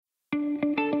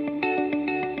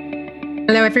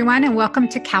Hello, everyone, and welcome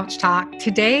to Couch Talk.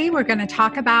 Today, we're going to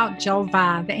talk about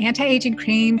Julva, the anti-aging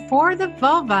cream for the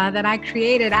vulva that I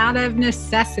created out of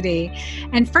necessity.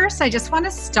 And first, I just want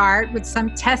to start with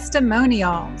some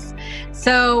testimonials.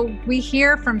 So we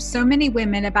hear from so many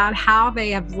women about how they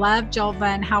have loved Julva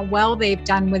and how well they've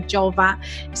done with Julva.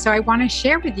 So I want to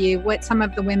share with you what some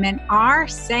of the women are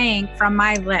saying from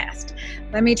my list.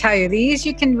 Let me tell you,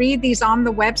 you can read these on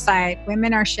the website.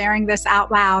 Women are sharing this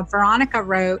out loud. Veronica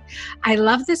wrote, I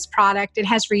love this product. It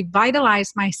has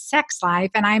revitalized my sex life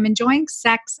and I'm enjoying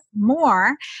sex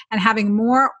more and having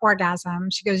more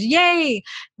orgasms. She goes, yay!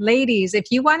 Ladies, if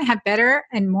you want to have better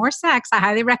and more sex, I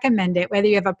highly recommend it. Whether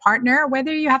you have a partner or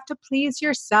whether you have to please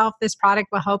yourself, this product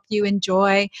will help you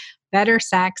enjoy better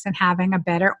sex and having a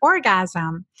better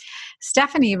orgasm.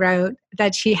 Stephanie wrote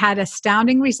that she had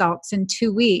astounding results in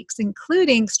 2 weeks,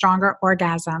 including stronger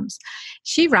orgasms.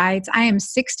 She writes, I am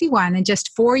 61 and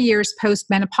just 4 years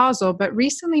postmenopausal, but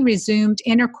recently resumed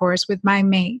intercourse with my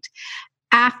mate.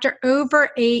 After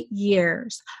over 8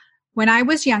 years. When I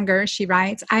was younger, she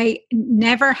writes, I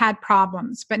never had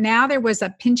problems, but now there was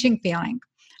a pinching feeling.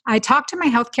 I talked to my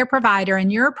healthcare provider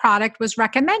and your product was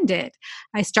recommended.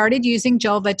 I started using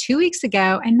Julva 2 weeks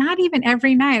ago and not even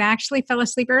every night. I actually fell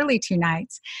asleep early 2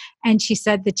 nights. And she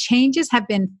said the changes have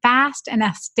been fast and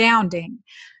astounding.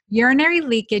 Urinary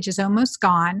leakage is almost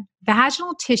gone.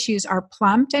 Vaginal tissues are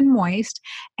plumped and moist.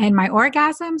 And my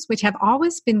orgasms, which have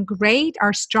always been great,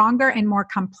 are stronger and more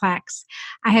complex.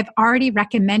 I have already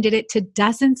recommended it to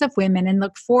dozens of women and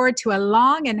look forward to a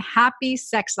long and happy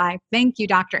sex life. Thank you,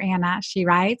 Dr. Anna, she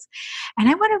writes. And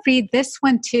I want to read this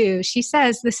one too. She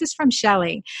says, this is from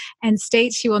Shelley and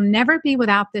states she will never be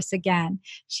without this again.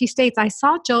 She states, I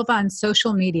saw Julva on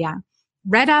social media.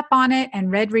 Read up on it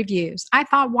and read reviews. I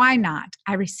thought, why not?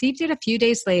 I received it a few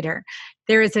days later.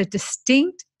 There is a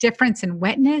distinct difference in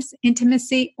wetness,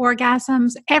 intimacy,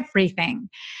 orgasms, everything.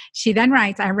 She then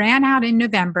writes, I ran out in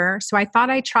November, so I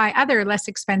thought I'd try other less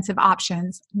expensive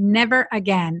options. Never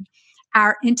again.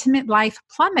 Our intimate life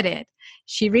plummeted.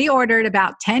 She reordered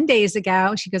about 10 days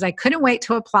ago. She goes, I couldn't wait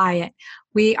to apply it.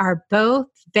 We are both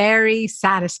very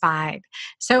satisfied.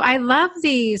 So I love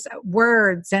these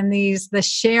words and the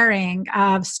sharing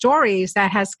of stories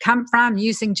that has come from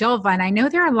using Julva. And I know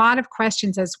there are a lot of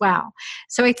questions as well.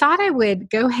 So I thought I would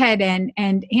go ahead and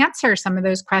answer some of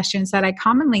those questions that I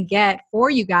commonly get for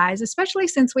you guys, especially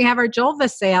since we have our Julva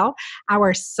sale,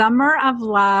 our Summer of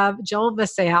Love Julva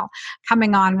sale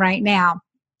coming on right now.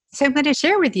 So I'm going to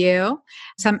share with you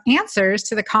some answers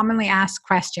to the commonly asked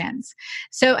questions.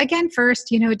 So again,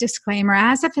 first, a disclaimer.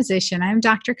 As a physician, I'm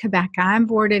Dr. Quebeca. I'm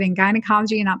boarded in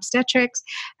gynecology and obstetrics,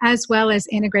 as well as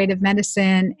integrative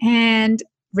medicine and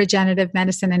regenerative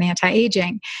medicine and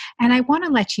anti-aging. And I want to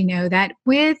let you know that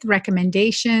with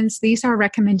recommendations, these are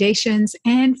recommendations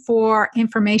and for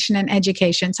information and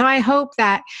education. So I hope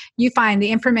that you find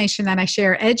the information that I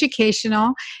share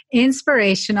educational,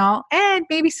 inspirational, and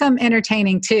maybe some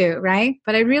entertaining too, right?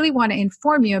 But I really want to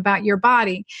inform you about your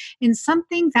body in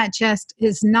something that just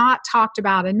is not talked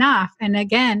about enough. And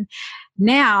again,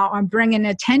 now I'm bringing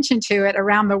attention to it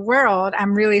around the world.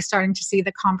 I'm really starting to see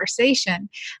the conversation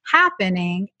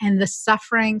happening and the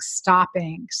suffering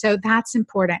stopping. So that's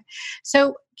important.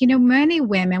 So, many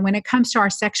women, when it comes to our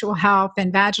sexual health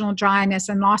and vaginal dryness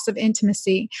and loss of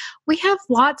intimacy, we have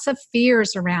lots of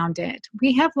fears around it.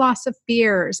 We have lots of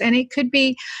fears, and it could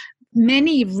be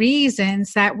many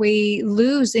reasons that we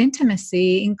lose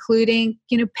intimacy, including,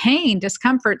 pain,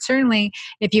 discomfort. Certainly,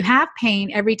 if you have pain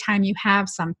every time you have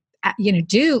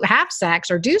do have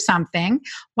sex or do something,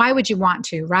 why would you want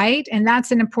to, right? And that's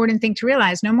an important thing to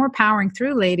realize. No more powering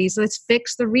through, ladies. Let's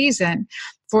fix the reason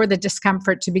for the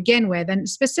discomfort to begin with. And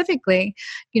specifically,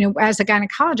 as a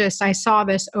gynecologist, I saw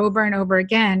this over and over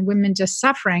again, women just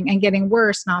suffering and getting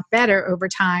worse, not better over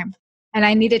time. And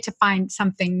I needed to find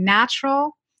something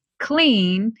natural,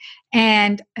 clean,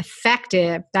 and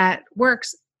effective that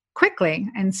works quickly.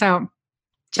 And so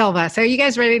Julva. So are you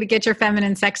guys ready to get your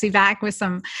feminine sexy back with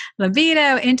some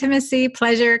libido, intimacy,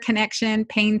 pleasure, connection,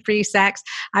 pain-free sex?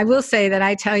 I will say that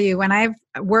I tell you, when I've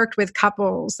worked with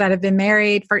couples that have been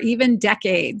married for even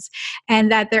decades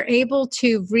and that they're able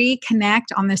to reconnect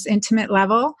on this intimate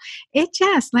level, it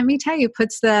just, let me tell you,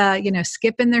 puts the,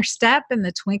 skip in their step and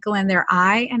the twinkle in their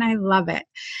eye. And I love it.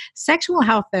 Sexual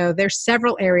health, though, there's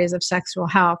several areas of sexual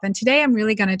health. And today I'm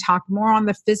really going to talk more on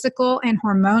the physical and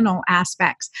hormonal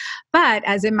aspects. But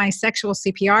as in my sexual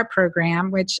CPR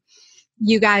program, which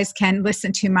you guys can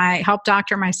listen to my Help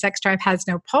Doctor, My Sex Drive Has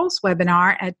No Pulse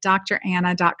webinar at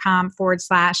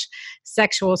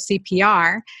dranna.com/sexual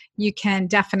CPR. you can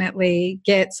definitely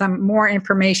get some more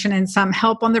information and some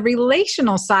help on the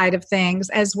relational side of things,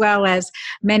 as well as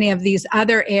many of these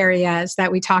other areas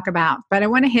that we talk about. But I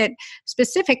want to hit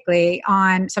specifically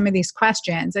on some of these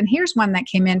questions. And here's one that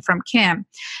came in from Kim.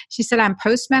 She said, I'm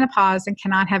postmenopause and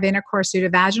cannot have intercourse due to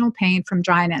vaginal pain from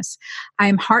dryness. I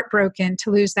am heartbroken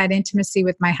to lose that intimacy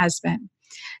with my husband.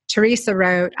 Teresa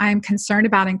wrote, I am concerned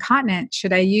about incontinence.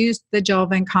 Should I use the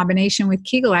Julva in combination with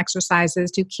Kegel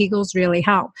exercises? Do Kegels really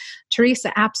help?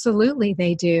 Teresa, absolutely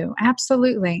they do.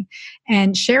 Absolutely.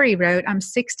 And Sherry wrote, I'm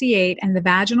 68 and the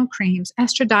vaginal creams,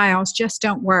 estradiols just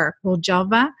don't work. Well,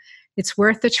 Julva, it's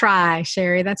worth a try,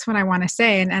 Sherry. That's what I want to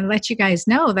say. And let you guys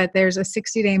know that there's a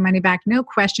 60-day money-back, no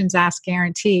questions asked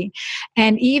guarantee.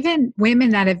 And even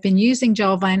women that have been using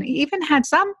Julva and even had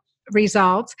some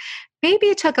results, maybe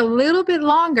it took a little bit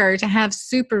longer to have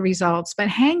super results, but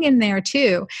hang in there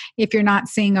too if you're not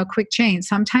seeing a quick change.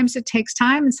 Sometimes it takes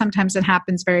time and sometimes it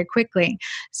happens very quickly.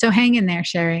 So hang in there,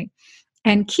 Sherry.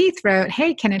 And Keith wrote,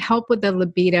 hey, can it help with the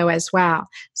libido as well?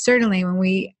 Certainly, when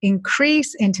we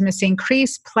increase intimacy,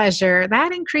 increase pleasure,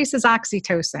 that increases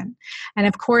oxytocin. And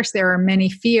of course, there are many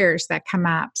fears that come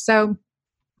up. So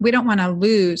we don't want to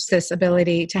lose this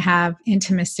ability to have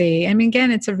intimacy. I mean, again,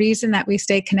 it's a reason that we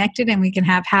stay connected and we can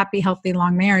have happy, healthy,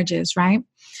 long marriages, right?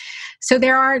 So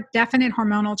there are definite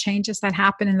hormonal changes that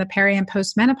happen in the peri and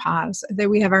postmenopause.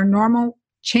 That we have our normal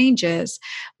changes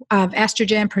of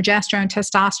estrogen, progesterone,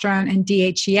 testosterone, and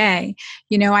DHEA.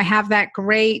 You know, I have that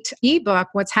great ebook,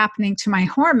 What's Happening to My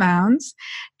Hormones,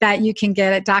 that you can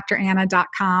get at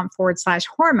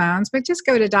dranna.com/hormones, but just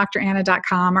go to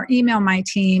dranna.com or email my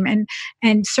team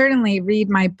and certainly read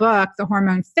my book, The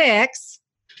Hormone Fix,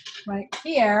 right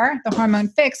here, The Hormone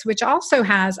Fix, which also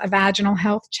has a vaginal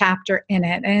health chapter in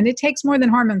it. And it takes more than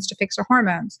hormones to fix our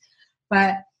hormones.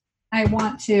 But I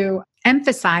want to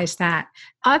emphasize that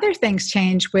other things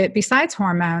change with besides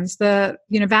hormones. The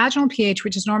vaginal pH,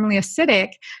 which is normally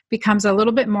acidic, becomes a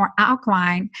little bit more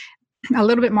alkaline.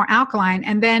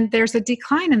 And then there's a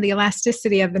decline in the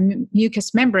elasticity of the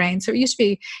mucous membrane. So it used to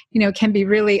be, can be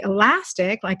really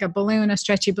elastic, like a balloon, a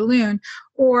stretchy balloon,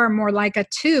 or more like a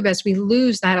tube as we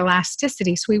lose that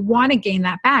elasticity. So we want to gain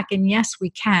that back. And yes, we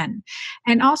can.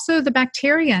 And also the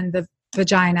bacteria in the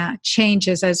vagina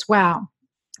changes as well.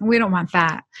 We don't want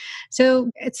that. So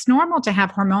it's normal to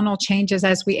have hormonal changes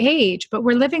as we age, but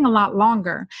we're living a lot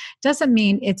longer. Doesn't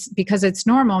mean it's because it's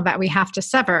normal that we have to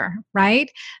suffer, right?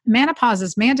 Menopause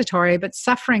is mandatory, but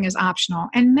suffering is optional.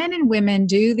 And men and women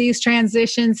do these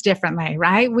transitions differently,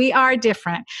 right? We are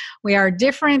different. We are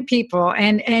different people.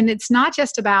 And it's not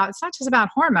just about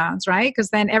hormones, right? Because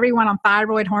then everyone on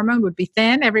thyroid hormone would be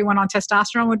thin, everyone on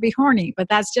testosterone would be horny, but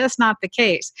that's just not the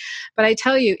case. But I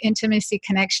tell you, intimacy,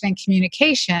 connection, and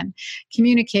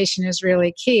communication is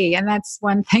really key. And that's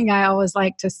one thing I always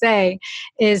like to say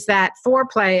is that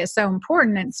foreplay is so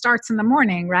important. It starts in the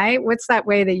morning, right? What's that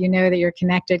way that you know that you're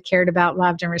connected, cared about,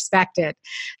 loved, and respected?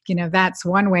 That's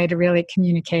one way to really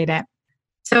communicate it.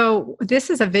 So this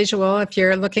is a visual. If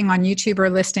you're looking on YouTube or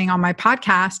listening on my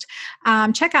podcast,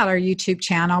 check out our YouTube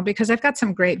channel because I've got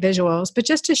some great visuals, but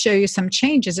just to show you some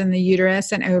changes in the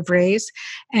uterus and ovaries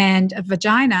and a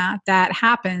vagina that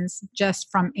happens just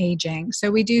from aging.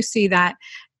 So we do see that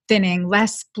thinning,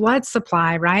 less blood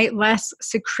supply, right? Less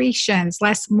secretions,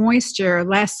 less moisture,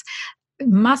 less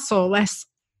muscle, less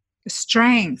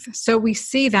strength. So we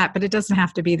see that, but it doesn't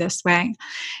have to be this way.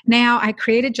 Now, I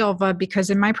created Julva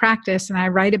because in my practice, and I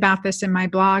write about this in my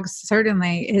blogs,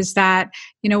 certainly, is that,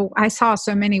 I saw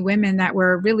so many women that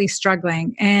were really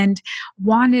struggling and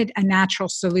wanted a natural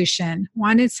solution,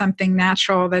 wanted something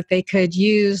natural that they could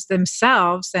use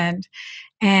themselves and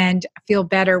feel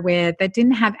better with, that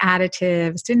didn't have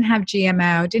additives, didn't have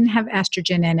GMO, didn't have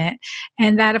estrogen in it.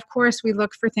 And that, of course, we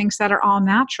look for things that are all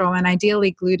natural and ideally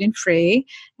gluten-free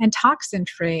and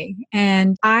toxin-free.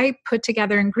 And I put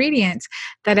together ingredients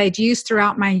that I'd used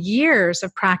throughout my years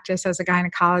of practice as a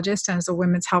gynecologist and as a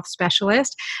women's health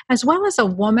specialist, as well as a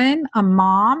woman, a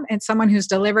mom, and someone who's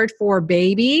delivered 4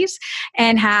 babies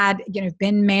and had,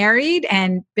 been married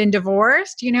and been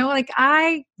divorced.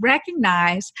 I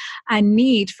recognize a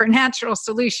need for natural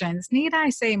solutions. Need I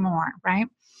say more, right?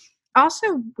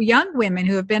 Also, young women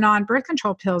who have been on birth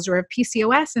control pills or have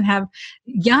PCOS and have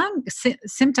young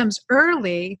symptoms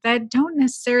early that don't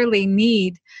necessarily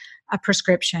need a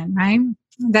prescription, right?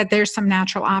 That there's some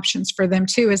natural options for them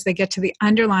too as they get to the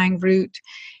underlying root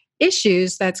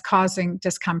issues that's causing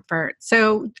discomfort.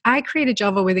 So I created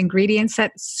Julva with ingredients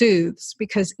that soothes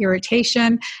because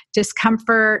irritation,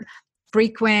 discomfort,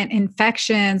 frequent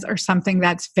infections are something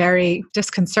that's very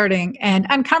disconcerting and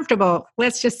uncomfortable.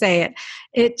 Let's just say it.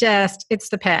 It's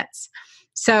the pits.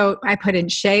 So I put in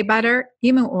shea butter,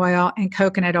 emu oil, and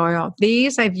coconut oil.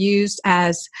 These I've used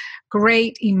as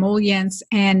great emollients,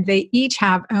 and they each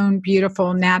have own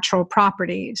beautiful natural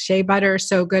properties. Shea butter is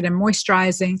so good in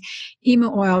moisturizing. Emu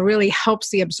oil really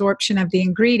helps the absorption of the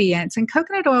ingredients. And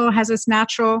coconut oil has its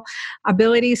natural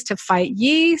abilities to fight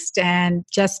yeast and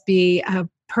just be a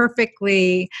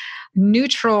perfectly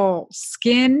neutral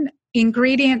skincare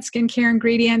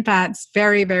ingredient that's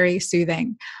very, very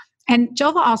soothing. And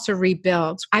Julva also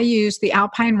rebuilds. I use the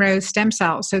alpine rose stem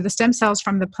cells. So the stem cells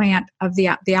from the plant of the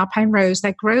alpine rose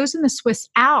that grows in the Swiss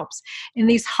Alps in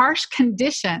these harsh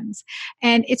conditions.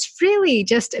 And it's really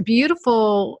just a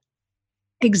beautiful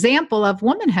example of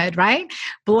womanhood, right?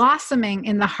 Blossoming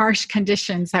in the harsh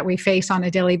conditions that we face on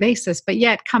a daily basis, but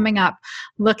yet coming up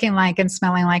looking like and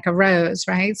smelling like a rose,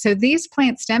 right? So these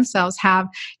plant stem cells have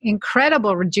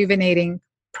incredible rejuvenating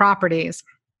properties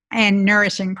and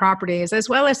nourishing properties, as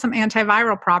well as some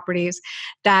antiviral properties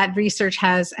that research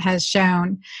has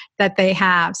shown that they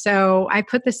have. So I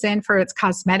put this in for its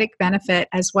cosmetic benefit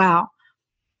as well.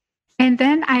 And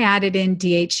then I added in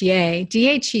DHEA.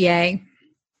 DHEA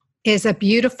is a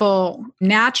beautiful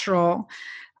natural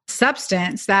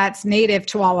substance that's native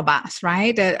to all of us,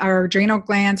 right? Our adrenal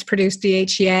glands produce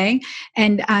DHEA,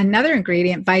 and another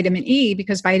ingredient, vitamin E,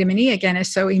 because vitamin E, again,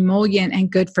 is so emollient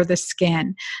and good for the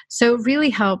skin. So it really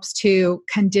helps to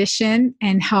condition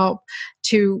and help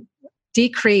to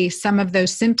decrease some of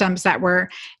those symptoms that we're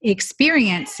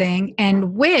experiencing.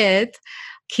 And with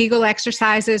Kegel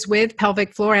exercises, with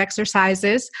pelvic floor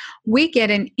exercises, we get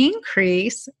an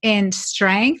increase in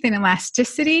strength and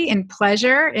elasticity and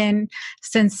pleasure and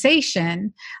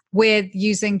sensation with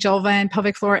using Julva and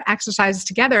pelvic floor exercises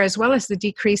together, as well as the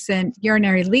decrease in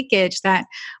urinary leakage that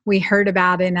we heard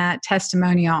about in a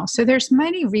testimonial. So there's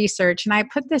many research, and I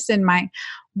put this in my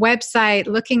website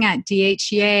looking at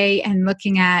DHEA and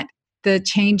looking at the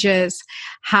changes,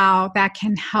 how that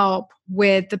can help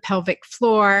with the pelvic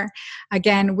floor.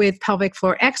 Again, with pelvic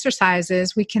floor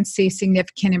exercises, we can see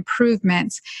significant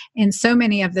improvements in so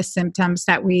many of the symptoms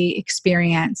that we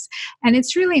experience. And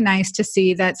it's really nice to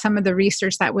see that some of the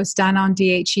research that was done on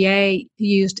DHEA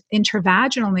used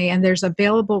intravaginally, and there's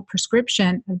available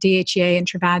prescription of DHEA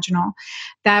intravaginal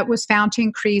that was found to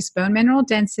increase bone mineral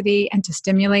density and to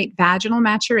stimulate vaginal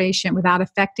maturation without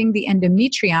affecting the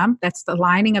endometrium, that's the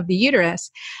lining of the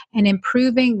uterus, and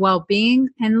improving well-being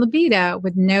and libido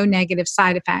with no negative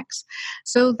side effects.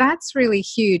 So that's really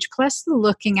huge. Plus,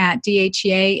 looking at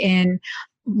DHEA in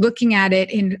looking at it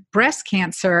in breast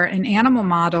cancer in animal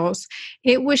models,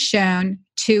 it was shown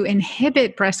to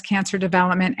inhibit breast cancer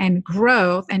development and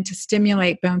growth and to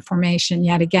stimulate bone formation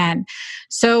yet again.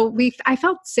 So I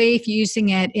felt safe using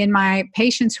it in my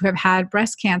patients who have had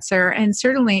breast cancer. And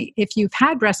certainly if you've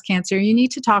had breast cancer, you need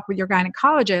to talk with your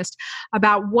gynecologist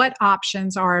about what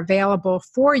options are available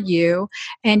for you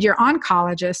and your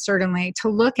oncologist certainly to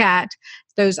look at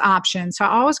those options. So I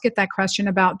always get that question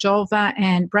about Julva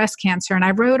and breast cancer. And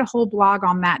I wrote a whole blog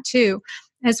on that too,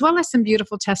 as well as some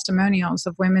beautiful testimonials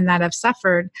of women that have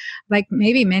suffered, like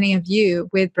maybe many of you,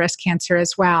 with breast cancer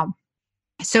as well.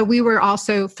 So we were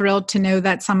also thrilled to know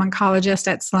that some oncologists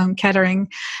at Sloan Kettering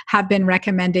have been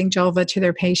recommending Julva to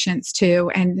their patients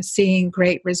too and seeing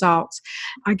great results.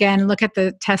 Again, look at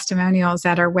the testimonials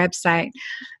at our website.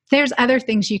 There's other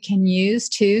things you can use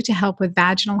too to help with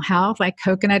vaginal health, like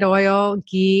coconut oil,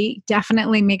 ghee.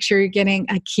 Definitely make sure you're getting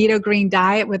a keto green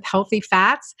diet with healthy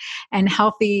fats and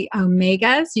healthy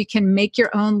omegas. You can make your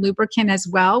own lubricant as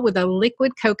well with a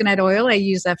liquid coconut oil. I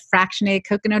use a fractionated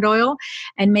coconut oil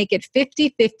and make it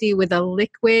 50-50 with a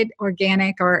liquid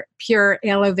organic or pure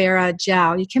aloe vera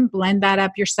gel. You can blend that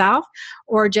up yourself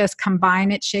or just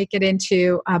combine it, shake it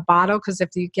into a bottle, because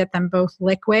if you get them both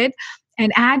liquid,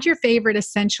 and add your favorite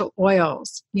essential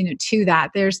oils, to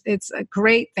that. It's a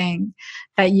great thing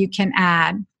that you can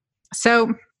add.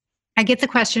 So I get the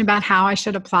question about how I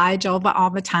should apply Julva all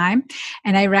the time.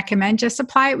 And I recommend just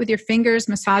apply it with your fingers,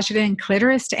 massage it in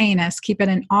clitoris to anus, keep it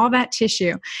in all that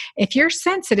tissue. If you're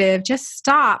sensitive, just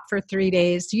stop for 3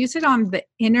 days. Use it on the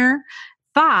inner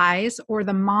thighs or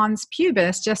the mons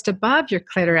pubis just above your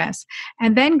clitoris,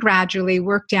 and then gradually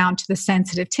work down to the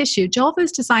sensitive tissue. Julva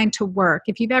is designed to work.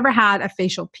 If you've ever had a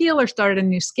facial peel or started a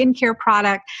new skincare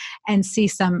product and see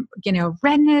some,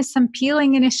 redness, some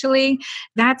peeling initially,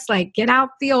 that's like get out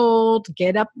the old,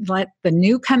 get up, let the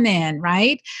new come in,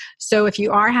 right? So if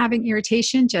you are having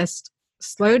irritation, just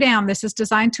slow down. This is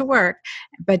designed to work,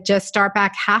 but just start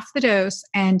back half the dose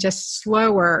and just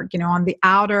slower, on the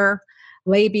outer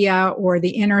labia or the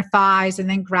inner thighs, and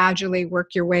then gradually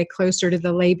work your way closer to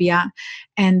the labia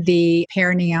and the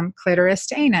perineum, clitoris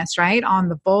to anus, right? On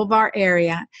the vulvar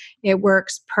area, it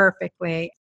works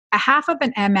perfectly. A half of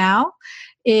an ml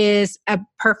is a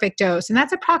perfect dose, and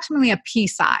that's approximately a pea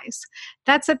size.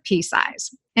 That's a pea size.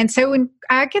 And so when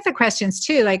I get the questions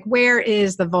too, like, where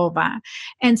is the vulva?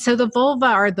 And so the vulva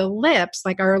are the lips,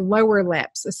 like our lower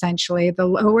lips, essentially, the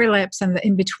lower lips, and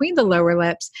in between the lower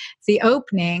lips, the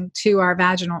opening to our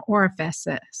vaginal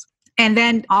orifices. And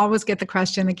then always get the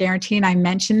question, the guarantee, and I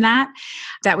mentioned that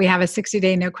we have a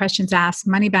 60-day no questions asked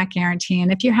money back guarantee.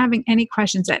 And if you're having any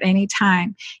questions at any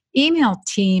time, email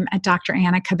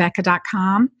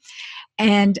team@drannakabeka.com.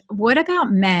 And what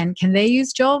about men? Can they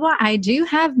use Julva? I do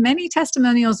have many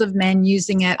testimonials of men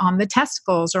using it on the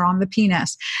testicles or on the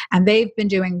penis, and they've been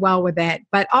doing well with it.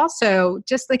 But also,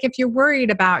 just like if you're worried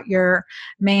about your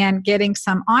man getting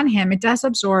some on him, it does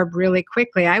absorb really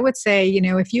quickly. I would say,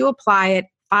 if you apply it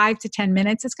 5 to 10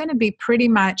 minutes, it's going to be pretty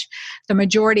much the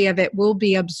majority of it will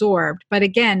be absorbed. But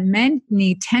again, men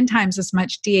need 10 times as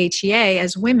much DHEA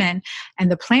as women,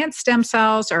 and the plant stem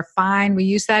cells are fine. We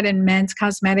use that in men's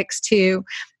cosmetics too,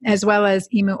 as well as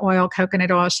emu oil,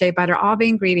 coconut oil, shea butter. All the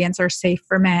ingredients are safe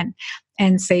for men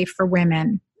and safe for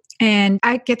women. And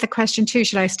I get the question too,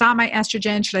 should I stop my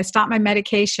estrogen? Should I stop my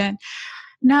medication?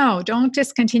 No, don't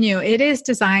discontinue. It is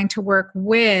designed to work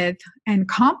with and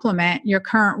complement your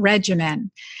current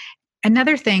regimen.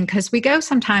 Another thing, because we go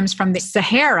sometimes from the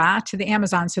Sahara to the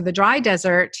Amazon, so the dry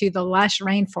desert to the lush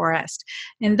rainforest.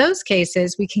 In those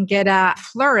cases, we can get a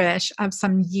flourish of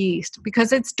some yeast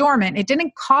because it's dormant. It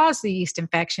didn't cause the yeast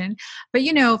infection, but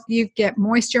if you get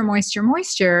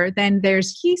moisture, then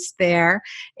there's yeast there.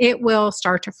 It will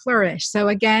start to flourish. So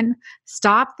again,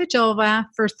 stop the Julva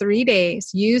for 3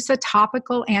 days. Use a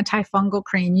topical antifungal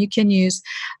cream. You can use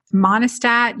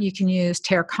Monistat, you can use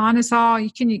Terconazole, you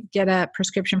can get a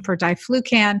prescription for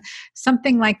Diflucan,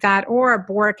 something like that, or a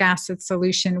boric acid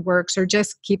solution works, or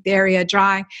just keep the area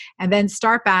dry and then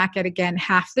start back at, again,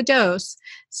 half the dose.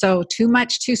 So too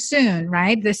much too soon,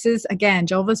 right? This is, again,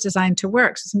 Julva is designed to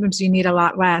work. So sometimes you need a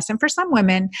lot less. And for some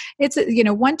women, it's,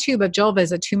 one tube of Julva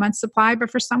is a 2-month supply,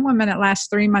 but for some women, it lasts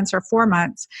 3 months or 4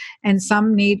 months, and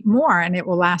some need more and it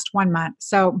will last 1 month.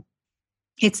 So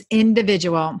it's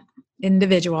individual.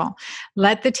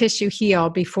 Let the tissue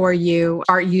heal before you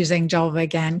start using Julva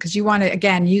again, because you want to,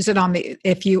 again, use it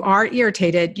if you are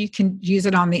irritated, you can use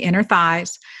it on the inner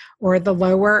thighs or the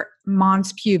lower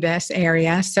mons pubis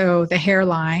area, so the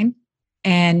hairline,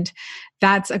 and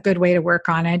that's a good way to work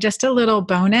on it. Just a little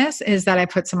bonus is that I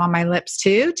put some on my lips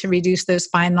too to reduce those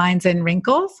fine lines and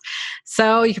wrinkles.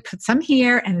 So you can put some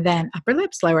here and then upper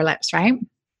lips, lower lips, right?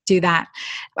 Do that.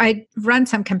 I run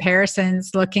some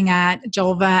comparisons looking at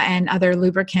Julva and other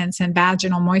lubricants and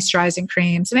vaginal moisturizing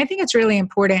creams. And I think it's really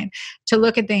important to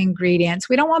look at the ingredients.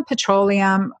 We don't want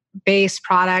petroleum-based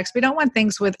products. We don't want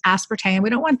things with aspartame. We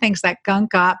don't want things that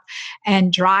gunk up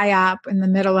and dry up in the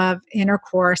middle of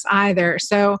intercourse either.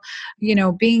 So,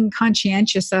 being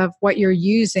conscientious of what you're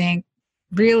using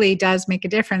really does make a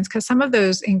difference, because some of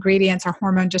those ingredients are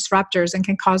hormone disruptors and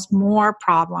can cause more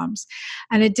problems.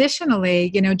 And additionally,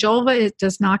 Julva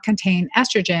does not contain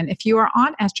estrogen. If you are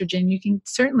on estrogen, you can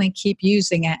certainly keep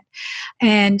using it.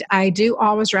 And I do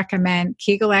always recommend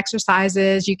Kegel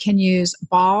exercises. You can use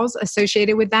balls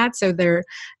associated with that. So they're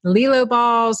Lilo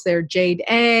balls, they're jade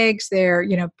eggs, they're,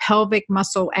 pelvic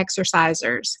muscle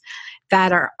exercisers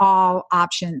that are all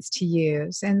options to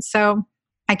use. And so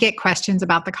I get questions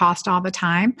about the cost all the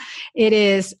time. It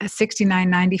is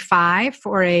 $69.95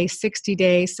 for a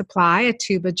 60-day supply, a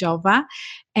tube of Julva,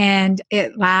 and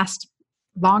it lasts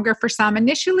longer for some.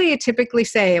 Initially, I typically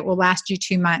say it will last you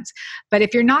 2 months. But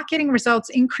if you're not getting results,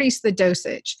 increase the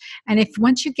dosage. And if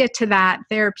once you get to that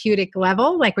therapeutic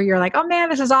level, like where you're like, oh man,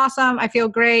 this is awesome, I feel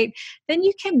great, then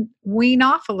you can wean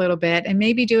off a little bit and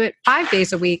maybe do it 5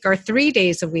 days a week or 3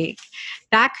 days a week.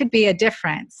 That could be a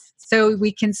difference. So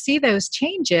we can see those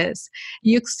changes.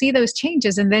 You see those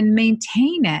changes and then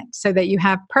maintain it so that you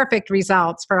have perfect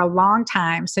results for a long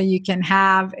time. So you can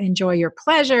enjoy your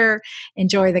pleasure,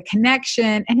 enjoy the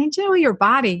connection, and enjoy your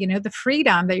body, the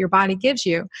freedom that your body gives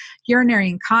you. Urinary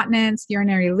incontinence,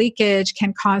 urinary leakage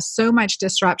can cause so much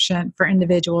disruption for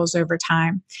individuals over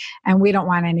time. And we don't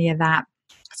want any of that.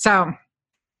 So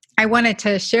I wanted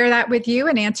to share that with you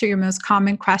and answer your most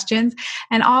common questions.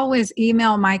 And always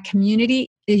email my community.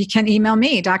 you can email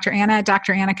me, Dr. Anna at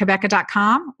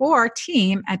drannakebeka.com or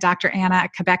team at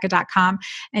drannakebeka.com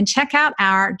and check out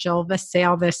our Julva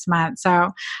sale this month. So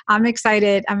I'm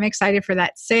excited. I'm excited for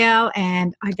that sale.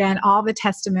 And again, all the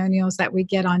testimonials that we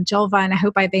get on Julva. And I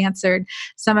hope I've answered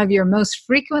some of your most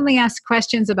frequently asked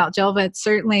questions about Julva. It's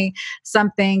certainly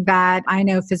something that I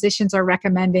know physicians are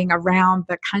recommending around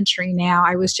the country now.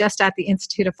 I was just at the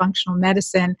Institute of Functional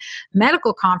Medicine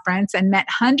medical conference and met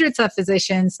hundreds of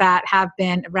physicians that have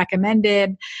been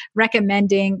recommending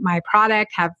my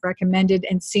product, have recommended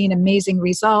and seen amazing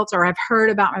results, or have heard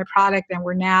about my product and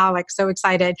we're now like so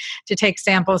excited to take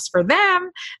samples for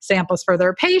them, samples for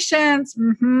their patients.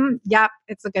 Yep,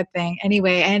 it's a good thing.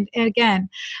 Anyway, and again,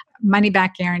 money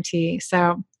back guarantee.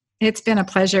 So it's been a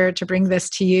pleasure to bring this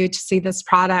to you, to see this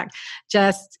product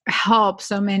just help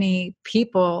so many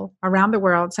people around the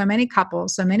world, so many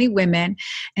couples, so many women,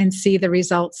 and see the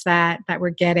results that we're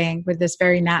getting with this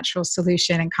very natural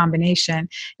solution and combination.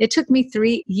 It took me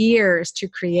 3 years to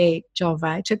create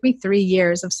Julva. It took me 3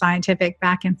 years of scientific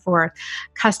back and forth,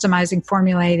 customizing,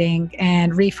 formulating,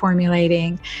 and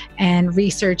reformulating, and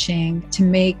researching to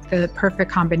make the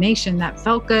perfect combination that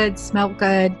felt good, smelled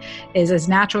good, is as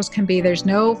natural as can be. There's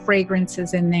no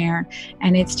fragrances in there,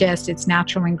 and it's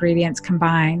natural ingredients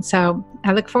combined. So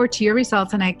I look forward to your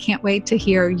results, and I can't wait to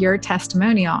hear your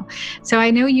testimonial. So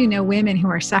I know you know women who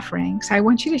are suffering. So I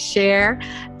want you to share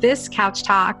this couch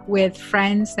talk with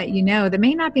friends that you know that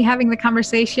may not be having the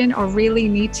conversation or really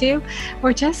need to,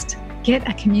 or just get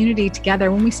a community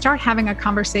together. When we start having a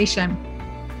conversation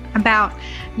about,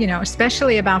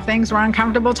 especially about things we're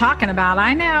uncomfortable talking about.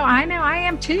 I know, I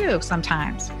am too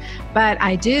sometimes, but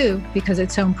I do because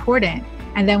it's so important.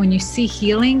 And then when you see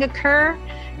healing occur,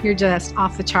 you're just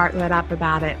off the chart lit up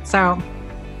about it. So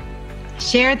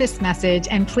share this message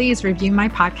and please review my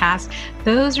podcast.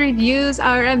 Those reviews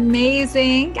are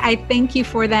amazing. I thank you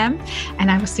for them.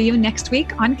 And I will see you next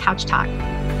week on Couch Talk.